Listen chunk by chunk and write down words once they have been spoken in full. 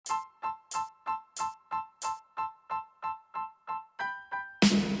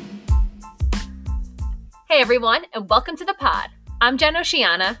Hey everyone, and welcome to the pod. I'm Jen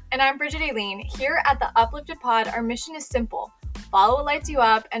Oceana. And I'm Bridget Aileen. Here at the Uplifted Pod, our mission is simple. Follow what lights you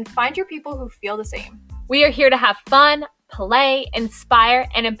up and find your people who feel the same. We are here to have fun, play, inspire,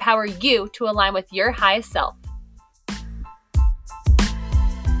 and empower you to align with your highest self. Hey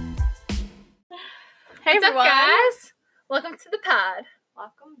What's everyone. up, guys? Welcome to the pod.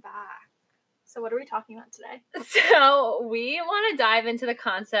 Welcome back. So what are we talking about today? So we want to dive into the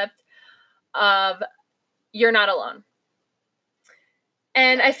concept of you're not alone.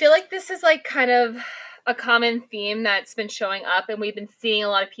 And I feel like this is like kind of a common theme that's been showing up, and we've been seeing a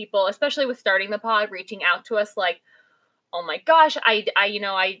lot of people, especially with starting the pod, reaching out to us like, oh my gosh, I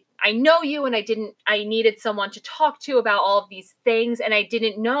know you, and I needed someone to talk to about all of these things, and I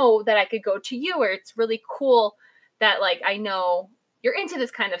didn't know that I could go to you, or it's really cool that like I know you're into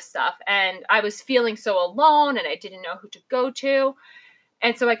this kind of stuff, and I was feeling so alone, and I didn't know who to go to.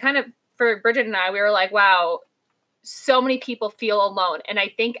 And so I kind of, for Bridget and I, we were like, wow, so many people feel alone. And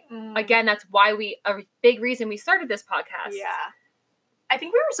I think, again, that's why a big reason we started this podcast. Yeah. I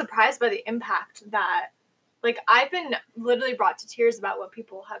think we were surprised by the impact that, like, I've been literally brought to tears about what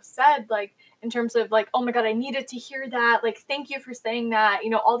people have said, like, in terms of, like, oh my God, I needed to hear that. Like, thank you for saying that,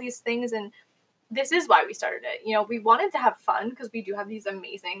 all these things. And this is why we started it. We wanted to have fun because we do have these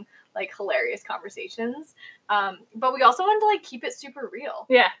amazing, like, hilarious conversations. But we also wanted to, like, keep it super real.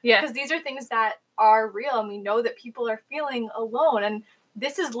 Yeah. Because these are things that are real, and we know that people are feeling alone. And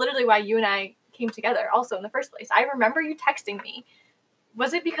this is literally why you and I came together also in the first place. I remember you texting me.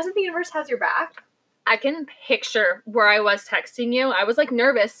 Was it because of the universe has your back? I can picture where I was texting you. I was, like,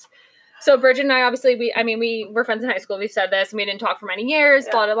 nervous. So Bridget and I, obviously, we were friends in high school. We said this, and we didn't talk for many years,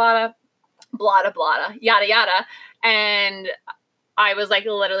 Yeah. blah, blah, blah, blah, blah, yada, yada. And I was, like,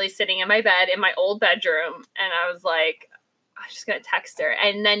 literally sitting in my bed in my old bedroom, and I was like, I'm just going to text her.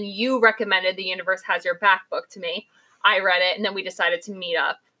 And then you recommended The Universe Has Your Back book to me. I read it, and then we decided to meet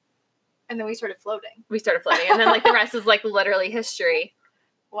up. And then we started floating. And then, like, the rest is, like, literally history.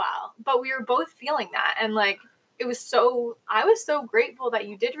 Wow. But we were both feeling that. And, like, I was so grateful that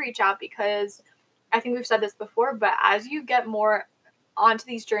you did reach out, because I think we've said this before, but as you get more onto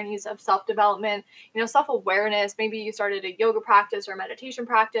these journeys of self-development, self-awareness, maybe you started a yoga practice or a meditation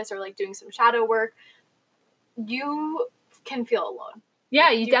practice or, like, doing some shadow work, you can feel alone. Yeah,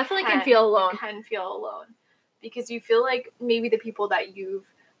 you definitely can feel alone. You can feel alone because you feel like maybe the people that you've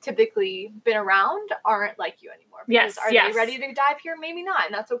typically been around aren't like you anymore. Because are they ready to dive here? Maybe not,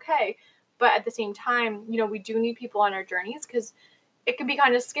 and that's okay. But at the same time, we do need people on our journeys, because it can be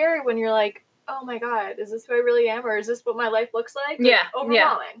kind of scary when you're like, oh my God, is this who I really am? Or is this what my life looks like? Yeah.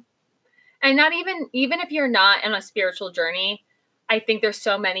 Overwhelming. Yeah. And not even if you're not on a spiritual journey, I think there's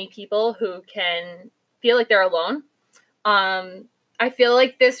so many people who can feel like they're alone. I feel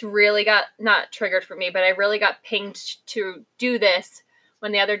like this really got, not triggered for me, but I really got pinged to do this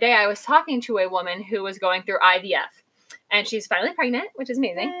when the other day I was talking to a woman who was going through IVF, and she's finally pregnant, which is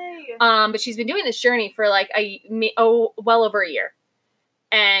amazing. Hey. But she's been doing this journey for like well over a year.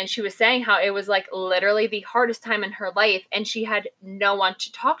 And she was saying how it was like literally the hardest time in her life, and she had no one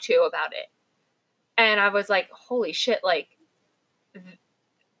to talk to about it. And I was like, holy shit, like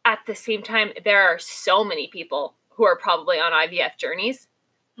at the same time, there are so many people who are probably on IVF journeys,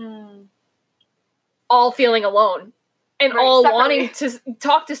 all feeling alone and all wanting to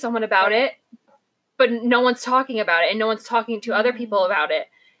talk to someone about it, but no one's talking about it, and no one's talking to other people about it.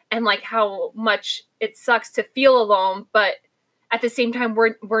 And like how much it sucks to feel alone, but at the same time,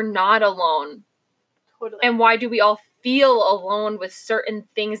 we're not alone. Totally. And why do we all feel alone with certain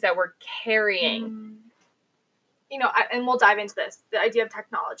things that we're carrying? And we'll dive into this, the idea of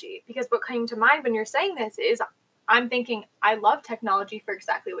technology, because what came to mind when you're saying this is I'm thinking I love technology for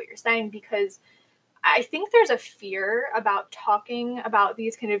exactly what you're saying, because I think there's a fear about talking about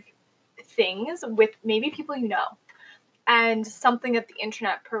these kind of things with maybe people and something that the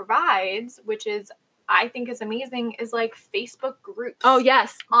internet provides, which is, I think is amazing, is like Facebook groups. Oh,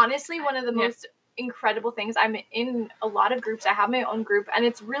 yes. Honestly, one of the most incredible things. I'm in a lot of groups. I have my own group, and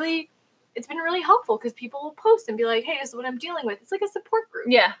it's been really helpful because people will post and be like, hey, this is what I'm dealing with. It's like a support group.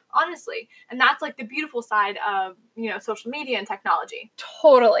 Yeah. Honestly. And that's like the beautiful side of, social media and technology.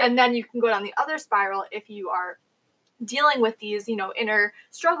 Totally. And then you can go down the other spiral if you are dealing with these, inner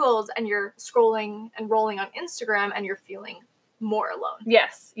struggles, and you're scrolling and rolling on Instagram and you're feeling more alone.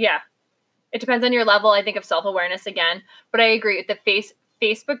 Yes. Yeah. It depends on your level, I think, of self-awareness again. But I agree. The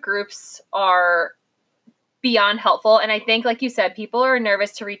Facebook groups are beyond helpful. And I think, like you said, people are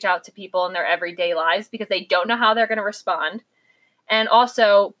nervous to reach out to people in their everyday lives because they don't know how they're going to respond. And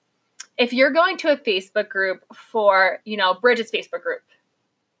also, if you're going to a Facebook group for, Bridget's Facebook group,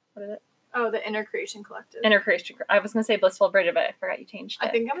 what is it? Oh, the Inner Creation Collective. Inner Creation. I was going to say Blissful Bridget, but I forgot you changed it. I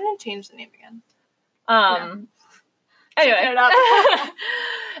think I'm going to change the name again. Anyway. Shaking it up.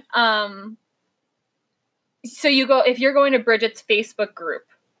 So if you're going to Bridget's Facebook group,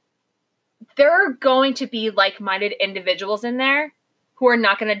 there are going to be like-minded individuals in there who are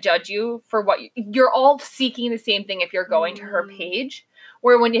not going to judge you for what you're all seeking the same thing if you're going to her page.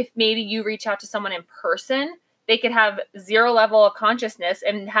 Where if maybe you reach out to someone in person, they could have zero level of consciousness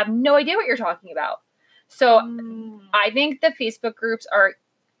and have no idea what you're talking about. So I think the Facebook groups are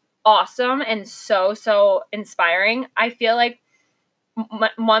awesome and so inspiring. I feel like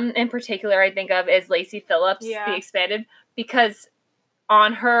one in particular I think of is Lacey Phillips, The Expanded, because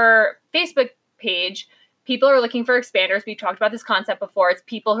on her Facebook page, people are looking for expanders. We've talked about this concept before. It's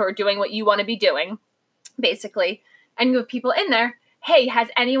people who are doing what you want to be doing, basically. And you have people in there. Hey, has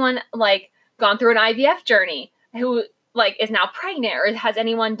anyone gone through an IVF journey who is now pregnant, or has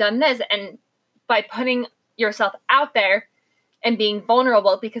anyone done this? And by putting yourself out there and being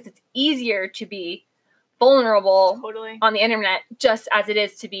vulnerable, because it's easier to be vulnerable on the internet just as it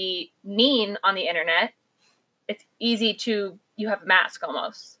is to be mean on the internet. It's easy you have a mask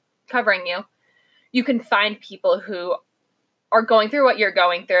almost covering you. You can find people who are going through what you're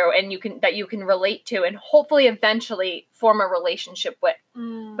going through and that you can relate to and hopefully eventually form a relationship with.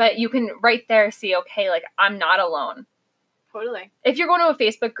 But you can right there see, okay, I'm not alone. Totally. If you're going to a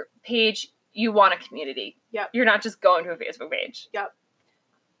Facebook page, you want a community. Yep. You're not just going to a Facebook page. Yep.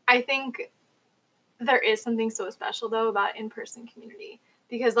 I think there is something so special though about in-person community,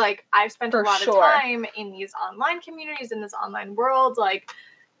 because I've spent a lot of time in these online communities, in this online world,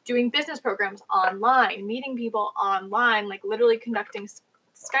 doing business programs online, meeting people online, literally conducting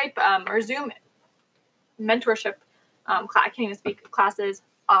Skype or Zoom mentorship I can't even speak, classes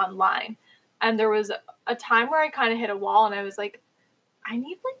online. And there was a time where I kind of hit a wall and I was like, I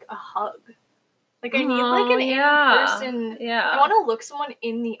need a hug. I need an in-person. Yeah. I want to look someone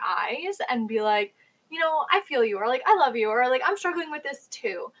in the eyes and be like, I feel you, or I love you, or I'm struggling with this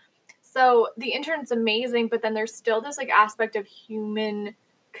too. So the internet's amazing, but then there's still this aspect of human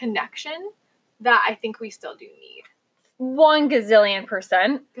connection that I think we still do need. 1 gazillion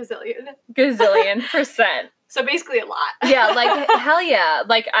percent. Gazillion percent. So basically a lot. Yeah, hell yeah.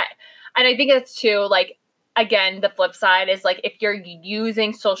 I think it's too, again, the flip side is if you're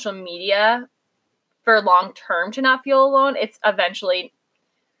using social media for long term to not feel alone, it's eventually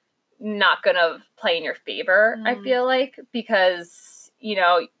not gonna play in your favor, I feel because,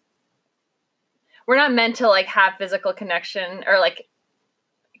 we're not meant to have physical connection or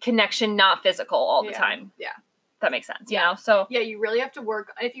connection not physical all the time. Yeah. That makes sense, you know? So yeah, you really have to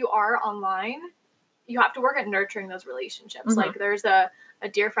work, if you are online, you have to work at nurturing those relationships. There's a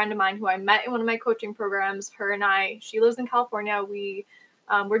dear friend of mine who I met in one of my coaching programs. Her and I, she lives in California.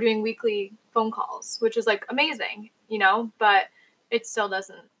 We're doing weekly phone calls, which is amazing, but it still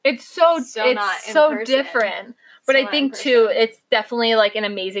doesn't. It's so different. But I think too, it's definitely an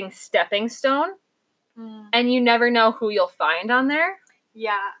amazing stepping stone. And you never know who you'll find on there.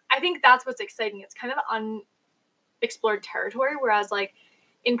 Yeah, I think that's what's exciting. It's kind of unexplored territory, whereas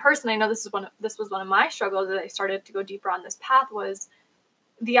in person, I know this was one of my struggles as I started to go deeper on this path, was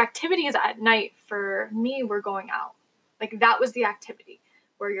the activities at night for me were going out. That was the activity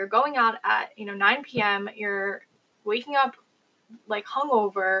where you're going out at 9 p.m. You're waking up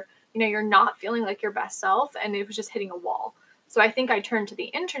hungover. You're not feeling like your best self, and it was just hitting a wall. So I think I turned to the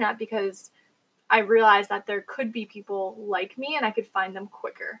internet because I realized that there could be people like me and I could find them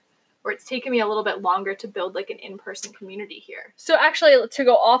quicker, or it's taken me a little bit longer to build an in-person community here. So actually, to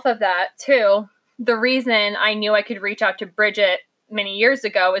go off of that too, the reason I knew I could reach out to Bridget many years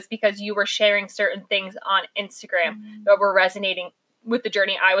ago is because you were sharing certain things on Instagram that were resonating with the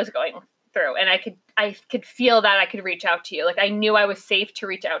journey I was going through. And I could feel that I could reach out to you. I knew I was safe to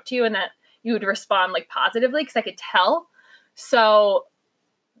reach out to you and that you would respond positively because I could tell. So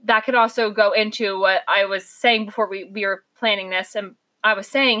that could also go into what I was saying before we were planning this. And I was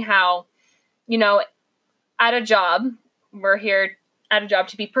saying how, at a job, we're here at a job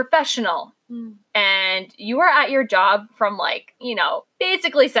to be professional. And you are at your job from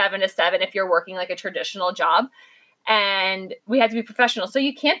basically 7 to 7 if you're working a traditional job. And we had to be professional. So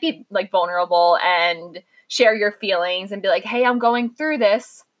you can't be vulnerable and share your feelings and be like, hey, I'm going through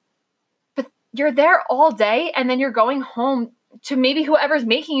this. But you're there all day and then you're going home to maybe whoever's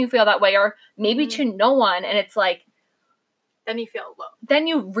making you feel that way, or maybe to no one. And it's then you feel alone. Then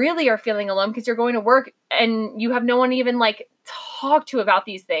you really are feeling alone because you're going to work and you have no one to even talk to about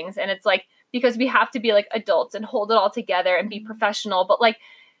these things. And it's because we have to be adults and hold it all together and be professional. But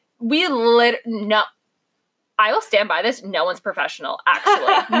no, I will stand by this. No one's professional,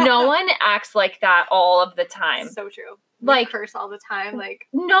 actually. No one acts like that all of the time. So true. Like, We curse all the time. Like,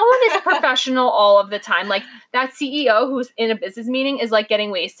 no one is professional all of the time. Like, that CEO who's in a business meeting is like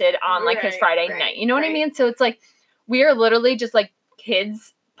getting wasted on like his Friday night. You know what I mean? So it's like, we are literally just like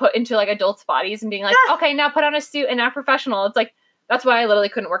kids put into like adults' bodies and being like, okay, now put on a suit and act professional. It's like, that's why I literally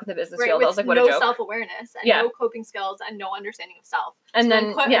couldn't work in the business field. I was like, what a joke. No self-awareness and no coping skills and no understanding of self. And so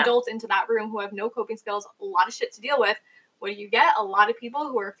then put adults into that room who have no coping skills, a lot of shit to deal with. What do you get? A lot of people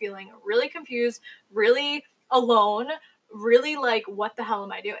who are feeling really confused, really alone, really like, what the hell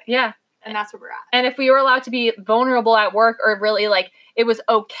am I doing? Yeah. And that's where we're at. And if we were allowed to be vulnerable at work, or really like it was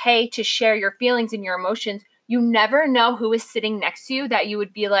okay to share your feelings and your emotions, you never know who is sitting next to you that you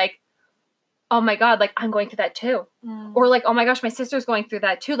would be like, oh my God, like I'm going through that too. Or like, oh my gosh, my sister's going through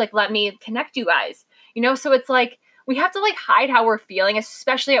that too. Like, let me connect you guys, you know? So it's like, we have to like hide how we're feeling,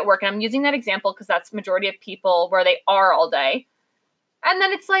 especially at work. And I'm using that example because that's majority of people where they are all day. And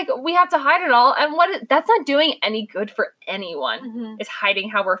then it's like, we have to hide it all. And that's not doing any good for anyone, is hiding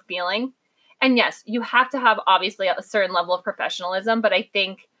how we're feeling. And yes, you have to have obviously a certain level of professionalism, but I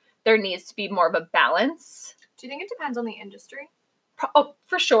think there needs to be more of a balance. Do you think it depends on the industry? Oh,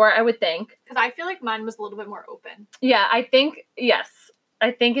 for sure, I would think. Because I feel like mine was a little bit more open. Yeah, I think, yes.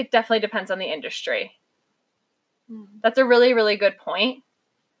 I think it definitely depends on the industry. That's a really, really good point.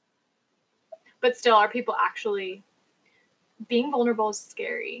 But still, are people actually... Being vulnerable is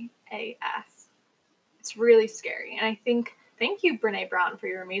scary AF. It's really scary. And I think... Thank you, Brene Brown, for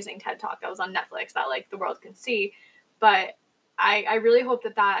your amazing TED Talk that was on Netflix that, like, the world can see. But I really hope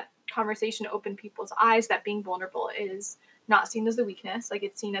that conversation opened people's eyes that being vulnerable is... not seen as a weakness, like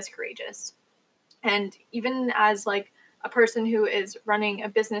it's seen as courageous. And even as like a person who is running a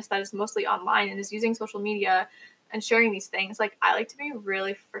business that is mostly online and is using social media and sharing these things, like I like to be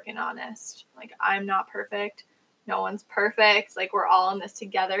really freaking honest. Like, I'm not perfect. No one's perfect. Like, we're all in this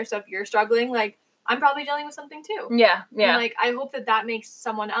together. So if you're struggling, like I'm probably dealing with something too. Yeah. And like, I hope that makes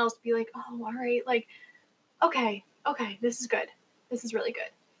someone else be like, oh, all right. Like, okay, this is good. This is really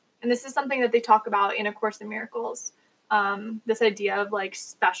good. And this is something that they talk about in A Course in Miracles. This idea of like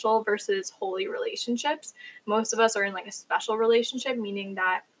special versus holy relationships. Most of us are in like a special relationship, meaning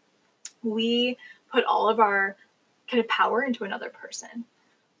that we put all of our kind of power into another person.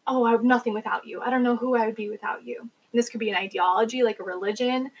 Oh, I have nothing without you. I don't know who I would be without you. And this could be an ideology, like a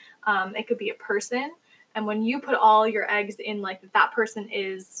religion. It could be a person. And when you put all your eggs in like that person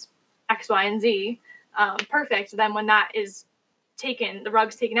is X, Y, and Z, perfect. Then when that is taken, the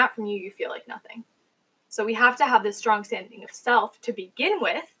rug's taken out from you, you feel like nothing. So we have to have this strong standing of self to begin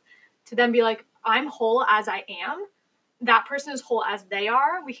with, to then be like, I'm whole as I am. That person is whole as they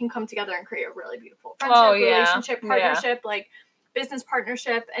are. We can come together and create a really beautiful friendship, relationship, partnership, like business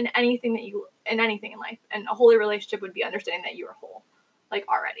partnership, and anything in life. And a holy relationship would be understanding that you are whole, like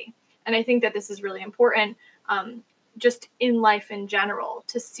already. And I think that this is really important, just in life in general,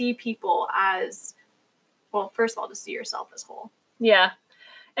 to see people as, well, first of all, to see yourself as whole. Yeah.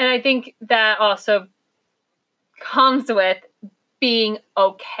 And I think that also comes with being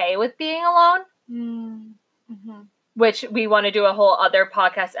okay with being alone, which we want to do a whole other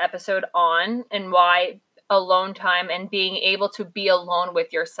podcast episode on, and why alone time and being able to be alone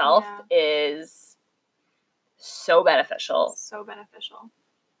with yourself is so beneficial. So beneficial.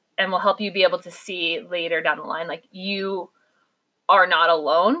 And will help you be able to see later down the line, like, you are not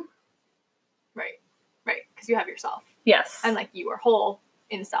alone. Right. Because you have yourself. Yes. And like, you are whole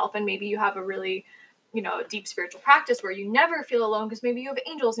in self, and maybe you have a really, deep spiritual practice where you never feel alone because maybe you have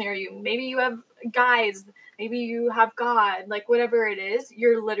angels near you. Maybe you have guides. Maybe you have God. Like, whatever it is,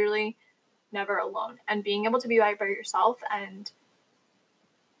 you're literally never alone. And being able to be by yourself, and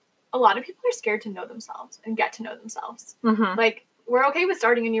a lot of people are scared to know themselves and get to know themselves. Like, we're okay with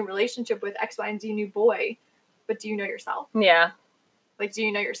starting a new relationship with X, Y, and Z new boy, but do you know yourself? Yeah. Like, do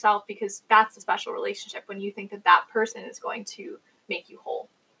you know yourself? Because that's a special relationship when you think that person is going to make you whole.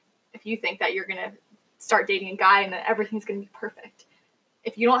 If you think that you're going to start dating a guy and that everything's going to be perfect.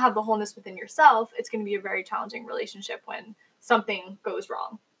 If you don't have the wholeness within yourself, it's going to be a very challenging relationship when something goes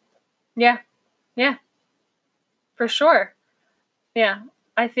wrong. Yeah. For sure. Yeah.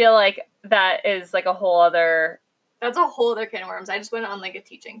 I feel like that is like a whole other... That's a whole other can of worms. I just went on like a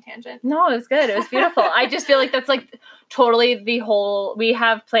teaching tangent. No, it was good. It was beautiful. I just feel like that's like totally the whole... We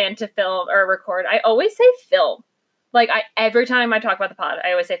have planned to film or record. I always say film. Like, every time I talk about the pod,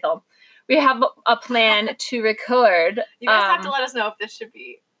 I always say film. We have a plan to record. You guys have to let us know if this should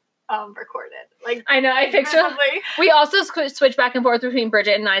be recorded. Like, I know. I picture. We also switch back and forth between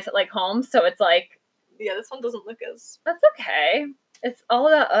Bridget and I at like home, so it's like. Yeah, this one doesn't look as. That's okay. It's all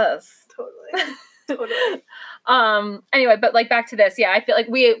about us. Totally. Totally. Anyway, but like back to this. Yeah, I feel like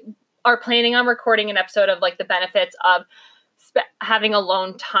we are planning on recording an episode of like the benefits of having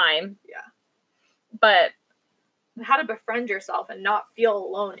alone time. Yeah. But how to befriend yourself and not feel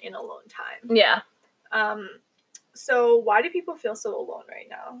alone in alone time. Yeah. So why do people feel so alone right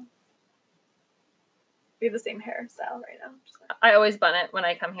now? We have the same hairstyle right now. I always bun it when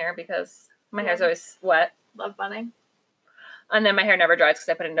I come here because my hair's always wet. Love bunning. And then my hair never dries because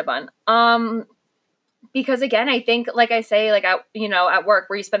I put it in a bun. Because again, I think, like I say, like at work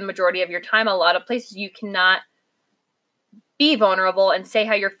where you spend the majority of your time, a lot of places you cannot be vulnerable and say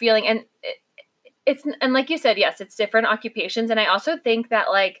how you're feeling. And and like you said, yes, it's different occupations. And I also think that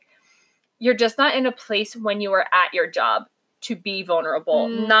like you're just not in a place when you are at your job to be vulnerable.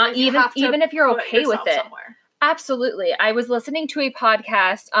 Not even if you're okay with it. Somewhere. Absolutely. I was listening to a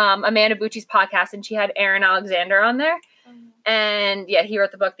podcast, Amanda Bucci's podcast, and she had Aaron Alexander on there. And yeah, he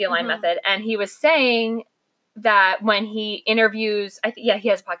wrote the book, The Align Method. And he was saying that when he interviews, he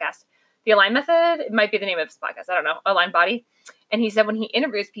has a podcast. The Align Method, it might be the name of his podcast. I don't know. Align Body. And he said when he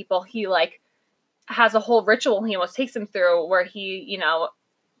interviews people, he like has a whole ritual he almost takes them through where he,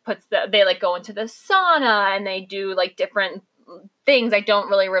 they like go into the sauna and they do like different things. I don't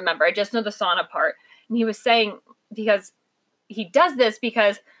really remember. I just know the sauna part. And he was saying, because he does this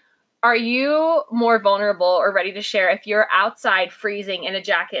because are you more vulnerable or ready to share if you're outside freezing in a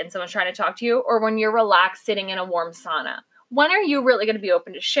jacket and someone's trying to talk to you, or when you're relaxed sitting in a warm sauna? When are you really going to be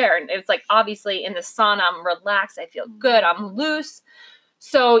open to share? And it's like, obviously in the sauna, I'm relaxed. I feel good. I'm loose.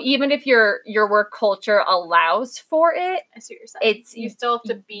 So even if your work culture allows for it, I see what you're saying. You still have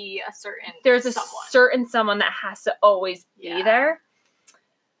to be a certain There's a certain someone that has to always be there.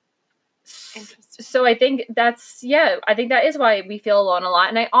 Interesting. So I think I think that is why we feel alone a lot.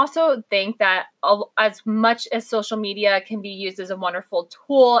 And I also think that as much as social media can be used as a wonderful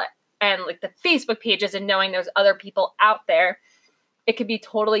tool and like the Facebook pages and knowing there's other people out there, it could be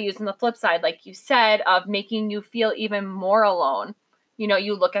totally used on the flip side, like you said, of making you feel even more alone.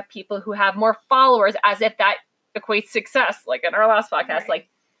 You look at people who have more followers as if that equates success, like in our last podcast, like,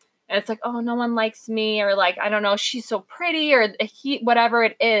 and it's like, oh, no one likes me, or like, I don't know, she's so pretty, or whatever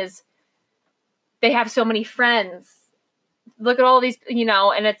it is. They have so many friends. Look at all these,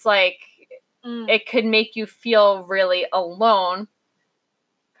 and it's like, it could make you feel really alone.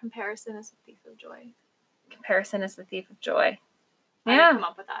 Comparison is the thief of joy. Comparison is the thief of joy. I didn't come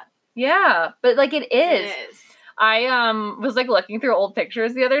up with that. Yeah, but like it is. It is. I was like looking through old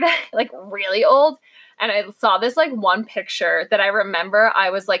pictures the other day, like really old, and I saw this like one picture that I remember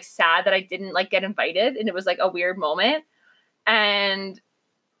I was like sad that I didn't like get invited, and it was like a weird moment. And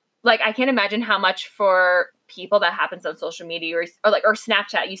like I can't imagine how much for people that happens on social media or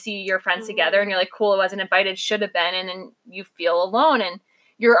Snapchat. You see your friends together and you're like, cool, I wasn't invited, should have been, and then you feel alone and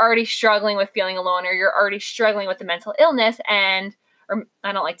you're already struggling with feeling alone, or you're already struggling with the mental illness, or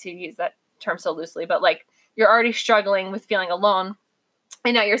I don't like to use that term so loosely, but like you're already struggling with feeling alone,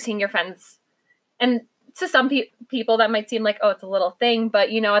 and now you're seeing your friends. And to some people that might seem like, oh, it's a little thing, but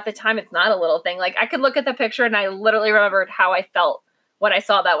at the time it's not a little thing. Like I could look at the picture and I literally remembered how I felt when I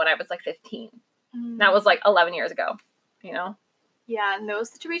saw that when I was like 15. That was like 11 years ago, Yeah, and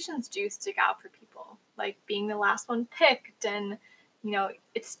those situations do stick out for people. Like being the last one picked, and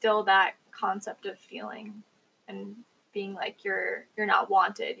it's still that concept of feeling and being like you're not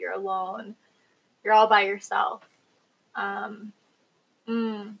wanted, you're alone, you're all by yourself. And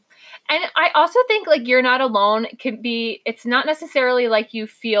I also think like you're not alone it's not necessarily like you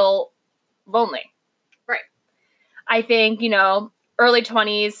feel lonely. Right. I think, early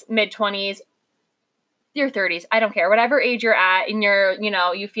 20s, mid 20s, your 30s, I don't care, whatever age you're at, and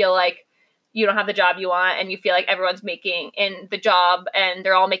you feel like you don't have the job you want, and you feel like everyone's making in the job and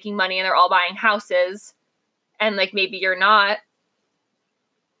they're all making money and they're all buying houses, and like maybe you're not.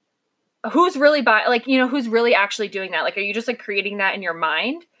 Who's really who's really actually doing that? Like, are you just like creating that in your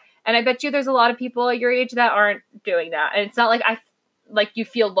mind? And I bet you there's a lot of people at your age that aren't doing that. And it's not like you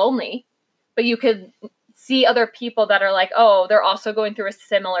feel lonely, but you could see other people that are like, oh, they're also going through a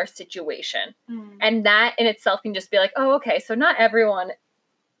similar situation. And that in itself can just be like, oh, okay, so not everyone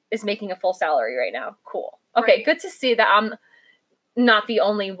is making a full salary right now. Cool. Okay, right. Good to see that I'm not the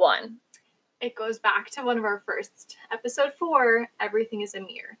only one. It goes back to one of our first, episode 4, everything is a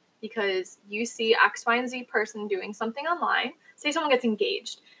mirror. Because you see X, Y, and Z person doing something online. Say someone gets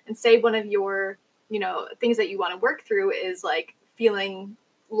engaged, and say one of your, things that you want to work through is like feeling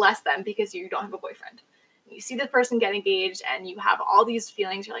less than because you don't have a boyfriend. And you see the person get engaged, and you have all these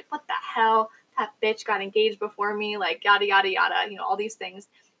feelings. You're like, what the hell? That bitch got engaged before me, like yada, yada, yada, all these things.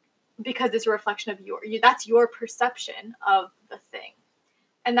 Because it's a reflection of that's your perception of the thing.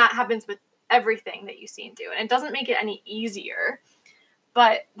 And that happens with everything that you see and do. And it doesn't make it any easier.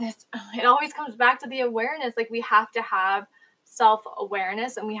 But it always comes back to the awareness. Like, we have to have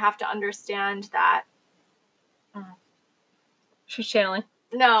self-awareness, and we have to understand that. She's channeling.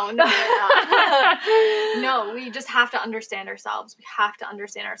 No. No, we just have to understand ourselves. We have to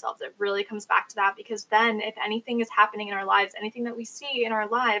understand ourselves. It really comes back to that, because then if anything is happening in our lives, anything that we see in our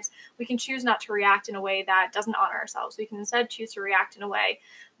lives, we can choose not to react in a way that doesn't honor ourselves. We can instead choose to react in a way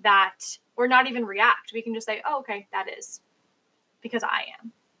that, or not even react. We can just say, oh, okay, that is because I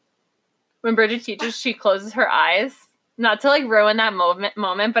am. When Bridget teaches, she closes her eyes. Not to like ruin that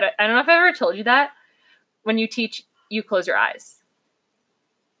moment, but I don't know if I ever told you that. When you teach, you close your eyes.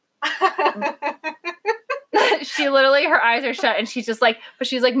 She literally, her eyes are shut, and she's just like, but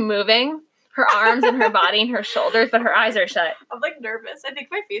she's like moving her arms and her body and her shoulders, but her eyes are shut. I'm like nervous. I think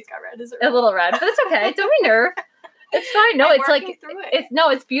my face got red. Is it a little red? But it's okay. Don't be nervous. It's fine. No, it's like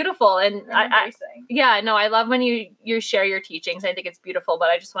it's beautiful, and I love when you share your teachings. I think it's beautiful, but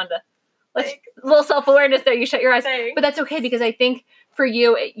I just wanted to a little self-awareness there. You shut your eyes, but that's okay, because I think for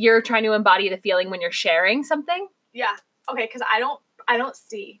you, you're trying to embody the feeling when you're sharing something. Yeah. Okay. Because I don't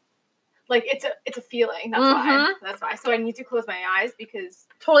see. Like, it's a feeling. That's why. So I need to close my eyes, because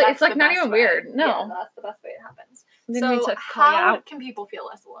totally, it's like not even weird. No, yeah, that's the best way it happens. So how can people feel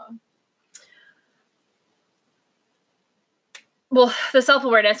less alone? Well, the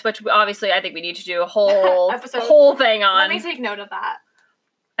self-awareness, which obviously I think we need to do a whole whole thing on. Let me take note of that.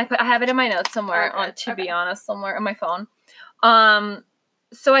 I have it in my notes somewhere be honest, somewhere on my phone.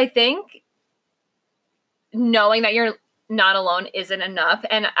 So I think knowing that you're not alone isn't enough.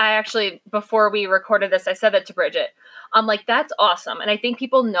 And I actually, before we recorded this, I said that to Bridget. I'm like, that's awesome. And I think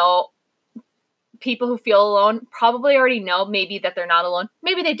people who feel alone probably already know maybe that they're not alone.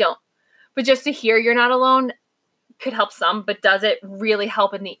 Maybe they don't. But just to hear you're not alone could help some, but does it really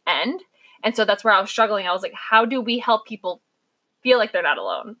help in the end? And so that's where I was struggling. I was like, how do we help people feel like they're not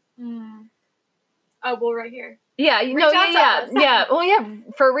alone? Oh, well, right here. Yeah, yeah. Well, yeah,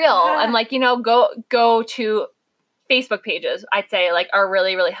 for real. And like, go to Facebook pages, I'd say, like, are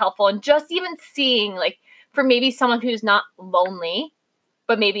really, really helpful. And just even seeing, like, for maybe someone who's not lonely,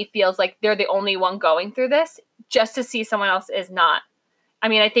 but maybe feels like they're the only one going through this, just to see someone else is not. I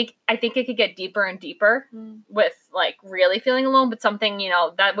mean, I think it could get deeper and deeper with, like, really feeling alone, but something,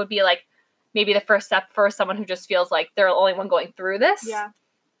 that would be, like, maybe the first step for someone who just feels like they're the only one going through this. Yeah.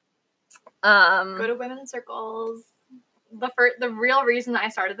 Go to women's circles. The real reason that I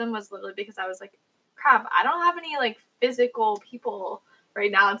started them was literally because I was like, crap, I don't have any, like, physical people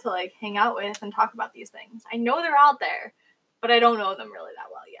right now to, like, hang out with and talk about these things. I know they're out there, but I don't know them really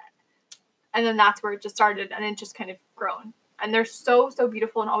that well yet. And then that's where it just started, and it just kind of grown. And they're so, so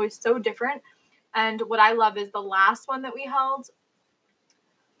beautiful and always so different. And what I love is the last one that we held,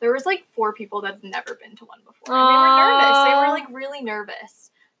 there was, like, 4 people that had never been to one before. And they were nervous. They were, like, really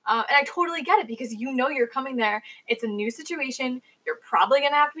nervous. And I totally get it, because you're coming there. It's a new situation. You're probably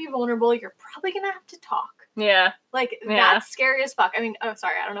going to have to be vulnerable. You're probably going to have to talk. Yeah. Like, that's scary as fuck. I mean, oh,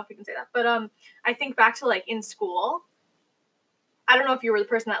 sorry. I don't know if we can say that. But I think back to, like, in school, I don't know if you were the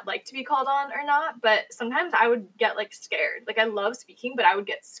person that liked to be called on or not, but sometimes I would get, like, scared. Like, I love speaking, but I would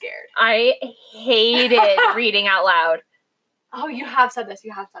get scared. I hated reading out loud. Oh, you have said this.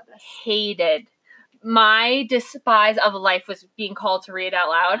 Hated. My despise of life was being called to read out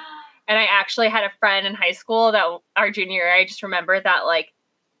loud. And I actually had a friend in high school that our junior year, I just remember that, like,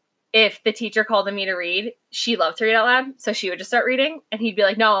 if the teacher called me to read, she loved to read out loud. So she would just start reading, and he'd be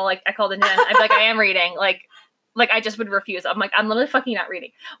like, no, like, I called it in. I'd be like, I am reading. Like I just would refuse. I'm like, I'm literally fucking not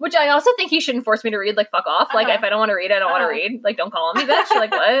reading. Which I also think he shouldn't force me to read. Like, fuck off. Like, if I don't want to read, I don't want to read. Like, don't call me bitch.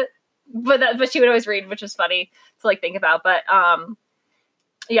 Like, what? But she would always read, which was funny to, like, think about. But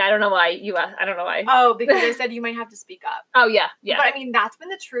yeah, I don't know why you asked. I don't know why. Oh, because I said you might have to speak up. Oh, yeah. But I mean, that's when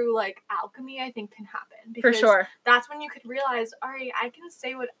the true, like, alchemy, I think, can happen. For sure. That's when you could realize, all right, I can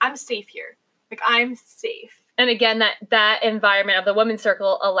say I'm safe here. Like, I'm safe. And again, that environment of the women's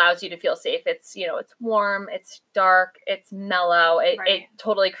circle allows you to feel safe. It's, it's warm, it's dark, it's mellow. It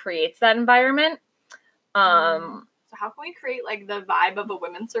totally creates that environment. So how can we create, like, the vibe of a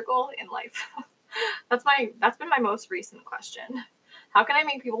women's circle in life? That's been my most recent question. How can I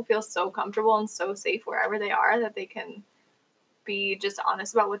make people feel so comfortable and so safe wherever they are that they can be just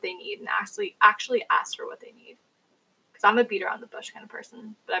honest about what they need and actually ask for what they need? Because I'm a beat around the bush kind of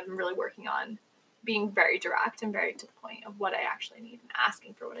person, but I've been really working on being very direct and very to the point of what I actually need and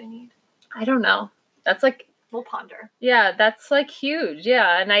asking for what I need. I don't know. That's like... We'll ponder. Yeah, that's, like, huge.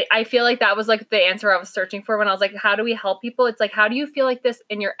 Yeah, and I feel like that was, like, the answer I was searching for when I was like, how do we help people? It's like, how do you feel like this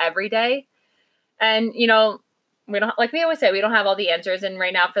in your everyday? And, We don't, like we always say, we don't have all the answers. And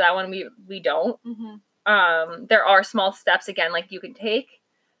right now for that one, we don't. Mm-hmm. There are small steps, again, like you can take.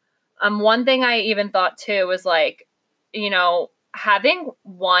 One thing I even thought too was like, you know, having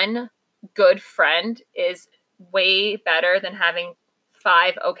one good friend is way better than having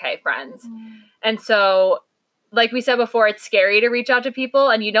 5 okay friends. Mm-hmm. And so, like we said before, it's scary to reach out to people,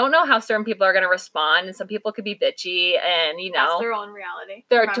 and you don't know how certain people are going to respond, and some people could be bitchy, and you know, that's their own reality.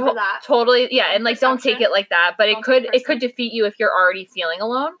 They're Remember that. totally, yeah, and like don't take it like that, but Don't take it could defeat you if you're already feeling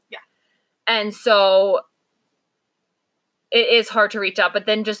alone. Yeah. And so it is hard to reach out, but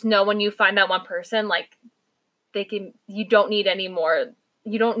then just know when you find that one person, like you don't need any more.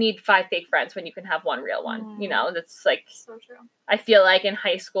 You don't need 5 fake friends when you can have one real one. You know, that's like so true. I feel like in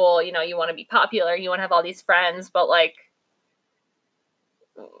high school, you know, you want to be popular, you want to have all these friends, but like,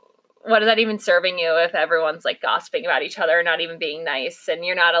 what is that even serving you if everyone's like gossiping about each other, not even being nice, and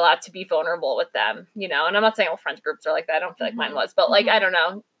you're not allowed to be vulnerable with them, you know? And I'm not saying all friends groups are like that. I don't feel like mine was, but like, I don't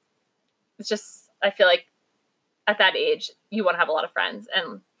know. It's just, I feel like at that age, you want to have a lot of friends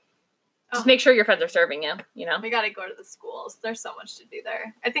and just make sure your friends are serving you, you know? We got to go to the schools. There's so much to do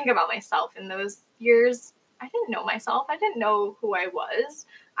there. I think about myself in those years. I didn't know myself. I didn't know who I was.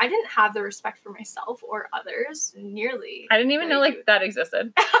 I didn't have the respect for myself or others nearly. I didn't even know like that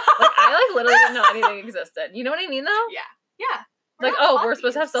existed. Like I like literally didn't know anything existed. You know what I mean though? Yeah. Like, we're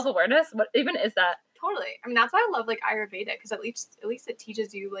supposed to have self-awareness? What even is that? Totally. I mean, that's why I love like Ayurveda, because at least it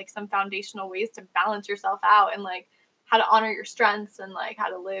teaches you like some foundational ways to balance yourself out and like how to honor your strengths and like how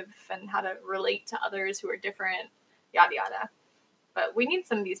to live and how to relate to others who are different, yada yada. But we need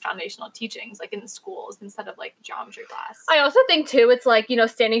some of these foundational teachings like in the schools instead of like geometry class. I also think too, it's like, you know,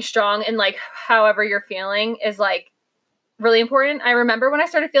 standing strong and like however you're feeling is like really important. I remember when I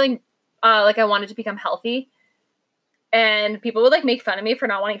started feeling like I wanted to become healthy and people would like make fun of me for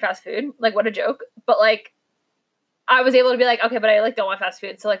not wanting fast food. Like what a joke. But like I was able to be like, okay, but I like don't want fast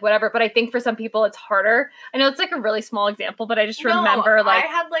food. So like whatever. But I think for some people it's harder. I know it's like a really small example, but I just remember like I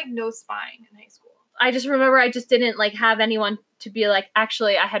had like no spine in high school. I just remember I just didn't like have anyone to be like,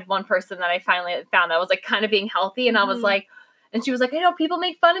 actually, I had one person that I finally found that was like kind of being healthy. And I was like, and she was like, I know people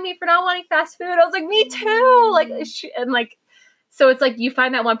make fun of me for not wanting fast food. I was like, me too. Like, and like, so it's like you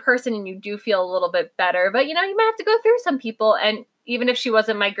find that one person and you do feel a little bit better, but you know, you might have to go through some people. And even if she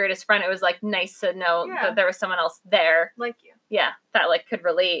wasn't my greatest friend, it was like nice to know that there was someone else there. Like you. Yeah. That like could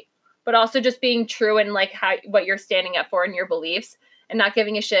relate, but also just being true and like what you're standing up for and your beliefs and not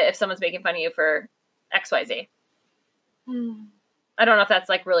giving a shit if someone's making fun of you for XYZ. I don't know if that's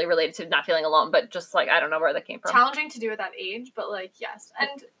like really related to not feeling alone, but just like, I don't know where that came from. Challenging to do at that age, but like, yes.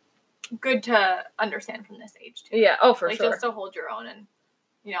 And good to understand from this age too. Yeah. Oh, for like, sure. Just to hold your own and,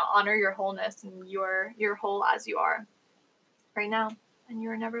 you know, honor your wholeness and your whole as you are right now. And you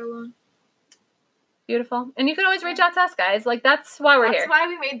are never alone. Beautiful. And you can always reach out to us, guys. Like, that's why we're here. That's why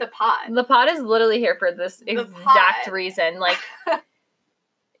we made the pod. The pod is literally here for this exact reason. Like,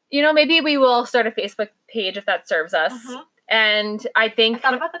 you know, maybe we will start a Facebook page if that serves us. And I think... I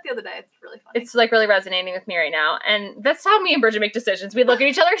thought about that the other day. It's really funny. It's, like, really resonating with me right now. And that's how me and Bridget make decisions. We look at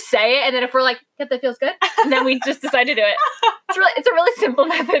each other, say it, and then if we're like, yep, that feels good, and then we just decide to do it. It's a really simple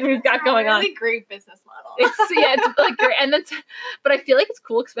method we've got going on. It's a really great business model. It's like great. And then, but I feel like it's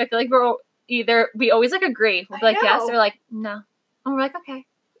cool because I feel like we always, like, agree. We'll be like, yes, or like, no. And we're like, okay.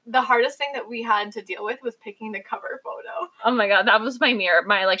 The hardest thing that we had to deal with was picking the cover photo. Oh my God, that was my mirror,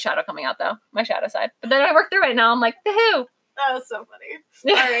 my like shadow coming out though, my shadow side. But then I worked through it. Now I'm like, woohoo! That was so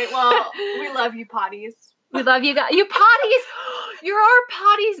funny. All right, well, we love you, potties. We love you guys. You potties! You're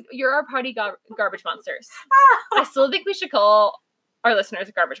our potty garbage monsters. I still think we should call our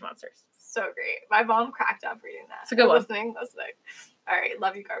listeners garbage monsters. So great. My mom cracked up reading that. It's a good one. Listening. All right,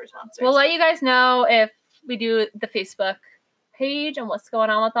 love you, garbage monsters. We'll let you guys know if we do the Facebook page and what's going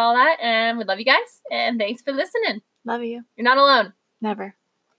on with all that. And we love you guys. And thanks for listening. Love you. You're not alone. Never.